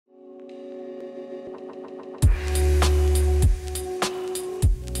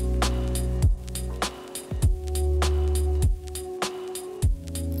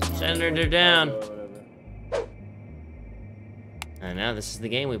surrendered, they're down. And now this is the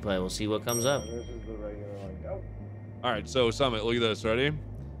game we play. We'll see what comes up. All right, so Summit, look at this. Ready?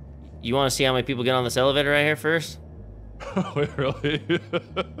 You want to see how many people get on this elevator right here first? Wait, really?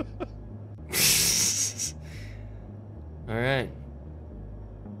 All right.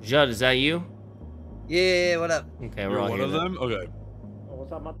 Judd, is that you? Yeah, what up? Okay, we're You're all one here. of them? Okay.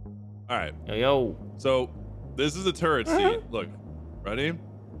 What's up, man? All right. Yo, yo. So this is a turret seat. Look, ready?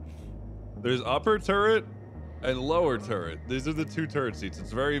 There's upper turret and lower turret. These are the two turret seats.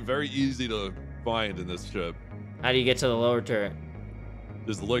 It's very, very easy to find in this ship. How do you get to the lower turret?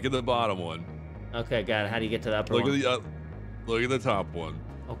 Just look at the bottom one. Okay, got it. How do you get to the upper Look one? at the look at the top one.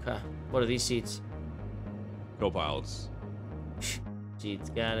 Okay. What are these seats? Co-pilots. Seats,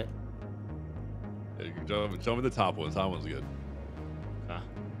 got it. Yeah, you can jump in the top one. Top one's good. Okay.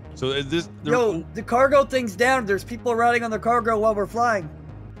 So is this? Yo, the cargo thing's down. There's people riding on the cargo while we're flying.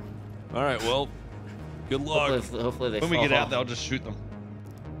 All right. Well, good luck. Hopefully they When we fall get out, off. they'll just shoot them.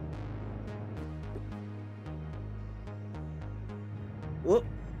 Whoop.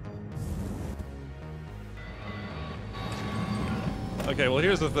 Okay. Well,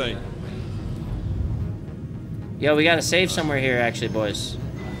 here's the thing. Yo, we gotta save somewhere here, actually, boys.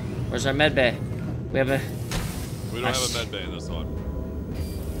 Where's our med bay? We have a. We don't have a med bay in this one.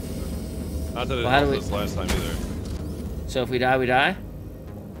 Not that it Well, how do helped we- us last time either. So if we die, we die.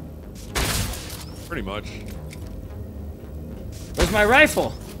 Pretty much. Where's my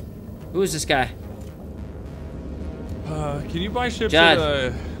rifle? Who is this guy? Can you buy ships Judd.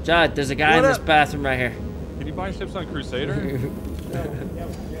 at Judd, there's a guy in What this up? bathroom right here. Can you buy ships on Crusader?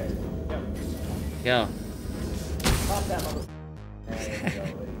 Yo.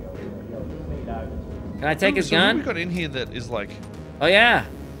 Can I take his So who we gun? got in here that is like... Oh yeah.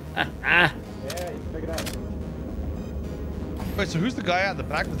 Ah. Wait, so who's the guy out the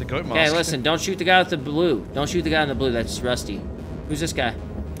back with the goat mask? Okay, listen. Don't shoot the guy with the blue. Don't shoot the guy in the blue. That's Rusty. Who's this guy?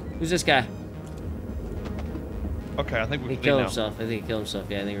 Who's this guy? Okay, I think we're He clean killed now. himself. I think he killed himself.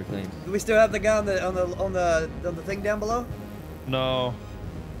 Yeah, I think we're clean. Do we still have the guy on the thing down below? No.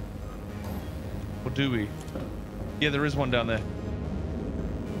 Or do we? Yeah, there is one down there.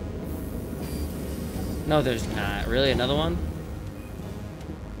 No, there's not. Really? Another one?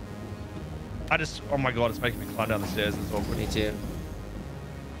 I just... Oh my god, it's making me climb down the stairs. It's awkward. Me too.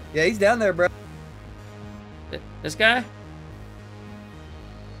 Yeah, he's down there, bro. This guy?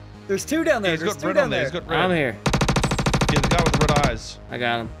 There's two down there. Yeah, he's There's got two red down on there. there. He's got red. I'm here. Yeah, the guy with the red eyes. I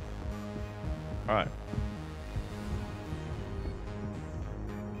got him. Alright.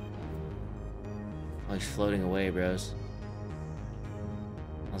 Oh, he's floating away, bros.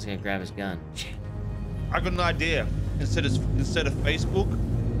 I was gonna grab his gun. I got an idea. Instead of Facebook,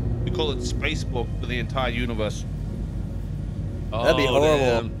 we call it Spacebook for the entire universe. That'd be horrible.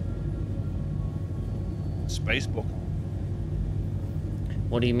 Damn. Spacebook.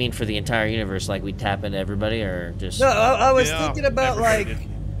 What do you mean for the entire universe? Like we tap into everybody, or just? No, I was Yeah, thinking about like. everybody.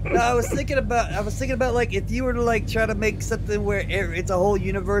 No, I was thinking about like if you were to like try to make something where it's a whole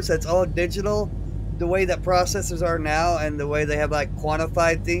universe that's all digital, the way that processors are now, and the way they have like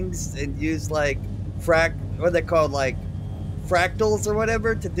quantified things and use like what are they called, like fractals or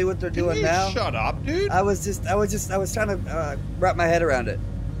whatever, to do what they're Can doing you now. shut up, dude? I was trying to wrap my head around it.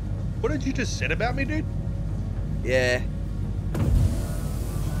 What did you just say about me, dude? Yeah.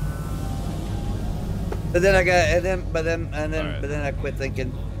 But then Alright. but then I quit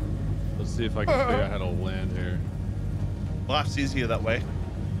thinking. Let's see if I can figure out how to land here. Life's easier that way.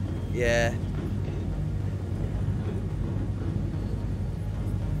 Yeah.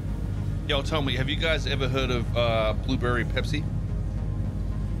 Yo, tell me, have you guys ever heard of blueberry Pepsi?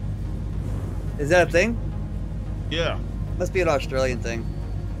 Is that a thing? Yeah. Must be an Australian thing.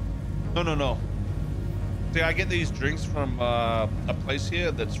 No. See, I get these drinks from a place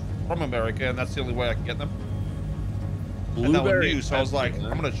here that's from America, and that's the only way I can get them. And that was Blueberry new, so I was like, Pepsi, huh?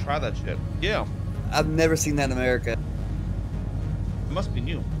 I'm gonna try that shit. Yeah, I've never seen that in America. it must be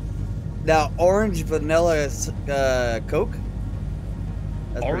new. Now, orange vanilla Coke.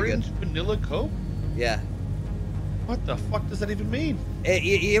 That's pretty Orange vanilla Coke? good. Yeah. What the fuck does that even mean?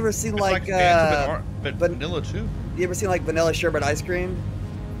 You ever seen It's like Fanta, but van- vanilla too. you ever seen like vanilla sherbet ice cream?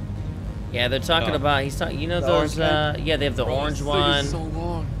 Yeah, they're talking No. about. He's talking. You know The those? orange Yeah, they have the Bro, orange this thing one, is so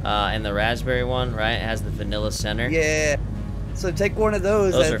long. and the raspberry one, right? It has the vanilla center. Yeah. So take one of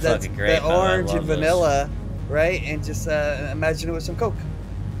those. Those are that's fucking great, the man. I orange love and those. vanilla, right? And just imagine it with some Coke.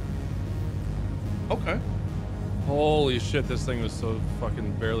 Okay. Holy shit, this thing was so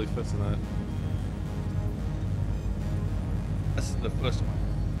fucking barely fits in that. This is the first time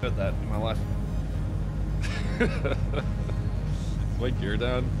I've heard that in my life. My gear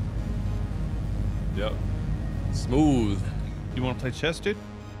down. Yep. Smooth. You want to play chess, dude?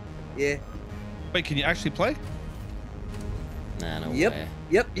 Yeah. Wait, can you actually play? Nah, no Yep. way.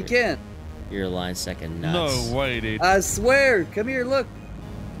 Yep, you can. You're a line second nuts. No way, dude. I swear. Come here, look.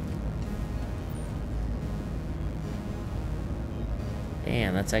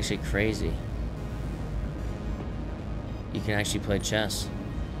 Damn, that's actually crazy. You can actually play chess.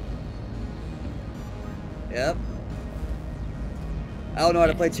 Yep. I don't know how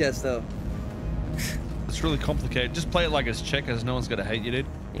to play chess though. It's really complicated. Just play it like it's checkers. No one's gonna hate you, dude.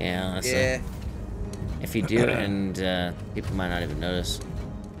 Yeah, honestly. Yeah. If you do, and people might not even notice.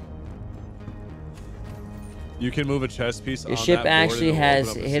 You can move a chess piece Your on ship that board actually and it'll has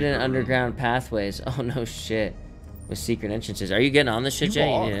open up a hidden secret room. underground pathways. Oh no shit. With secret entrances. Are you getting on this shit, You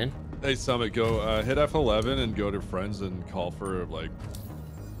Jay? are. You in? Hey, Summit, go hit F11 and go to friends and call for like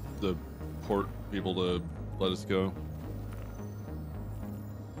the port people to let us go.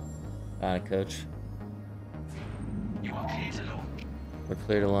 Got it, coach. We're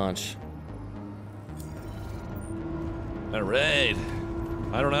clear to launch. All right.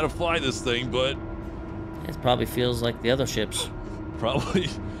 I don't know how to fly this thing, but It probably feels like the other ships. probably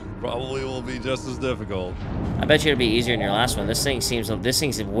will be just as difficult. I bet you it'll be easier in your last one. This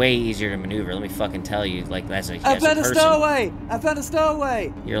thing's way easier to maneuver. Let me fucking tell you. Like as a I as a found a person. stowaway. I found a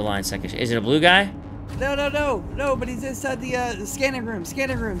stowaway. You're a line second. Is it a blue guy? No, but he's inside the scanning room.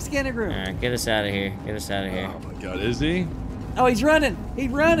 All right, get us out of here. Get us out of here. Oh my God, is he? Oh, he's running. He's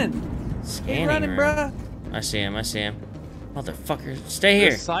running. Scanning He's running, room. bruh. I see him. I see him. Motherfucker, stay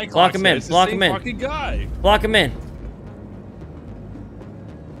here. This Cyclops Block him guy, in. it's the Block same him in. Fucking guy. Block him in.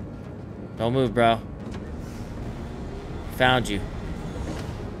 Don't move, bro. Found you.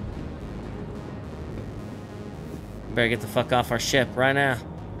 Better get the fuck off our ship right now.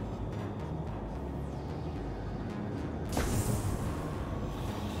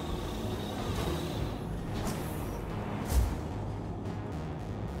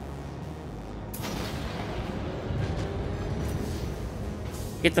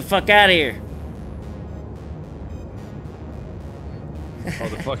 Get the fuck out of here. Oh,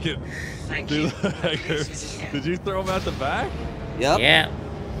 the fucking dude. Did you throw him out the back? Yep. Yeah.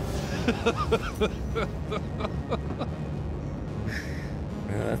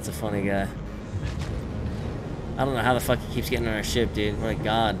 Oh, that's a funny guy. I don't know how the fuck he keeps getting on our ship, dude. My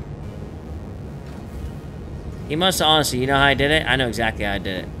God. He must have, honestly, you know how I did it? I know exactly how I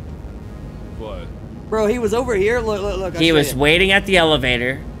did it. What? Bro, he was over here. Look. He was waiting at the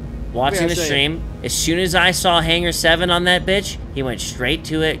elevator, watching I'll the show you. stream. As soon as I saw Hangar 7 on that bitch, he went straight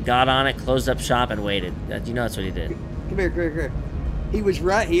to it, got on it, closed up shop, and waited. You know that's what he did. Come here. He was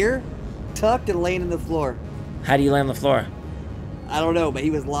right here, tucked and laying on the floor. How do you lay on the floor? I don't know, but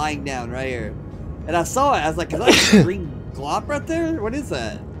he was lying down right here. And I saw it. I was like, is that a green glop right there? What is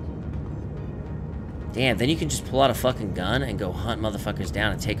that? Damn, then you can just pull out a fucking gun and go hunt motherfuckers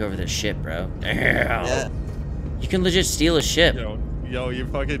down and take over their ship, bro. Damn. Yeah. You can legit steal a ship. Yo, you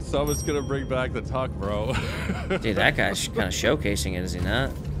fucking Summit's gonna bring back the tuck, bro. Dude, that guy's kind of showcasing it, is he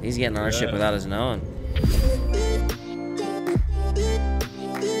not? He's getting on our ship Yeah. without us knowing.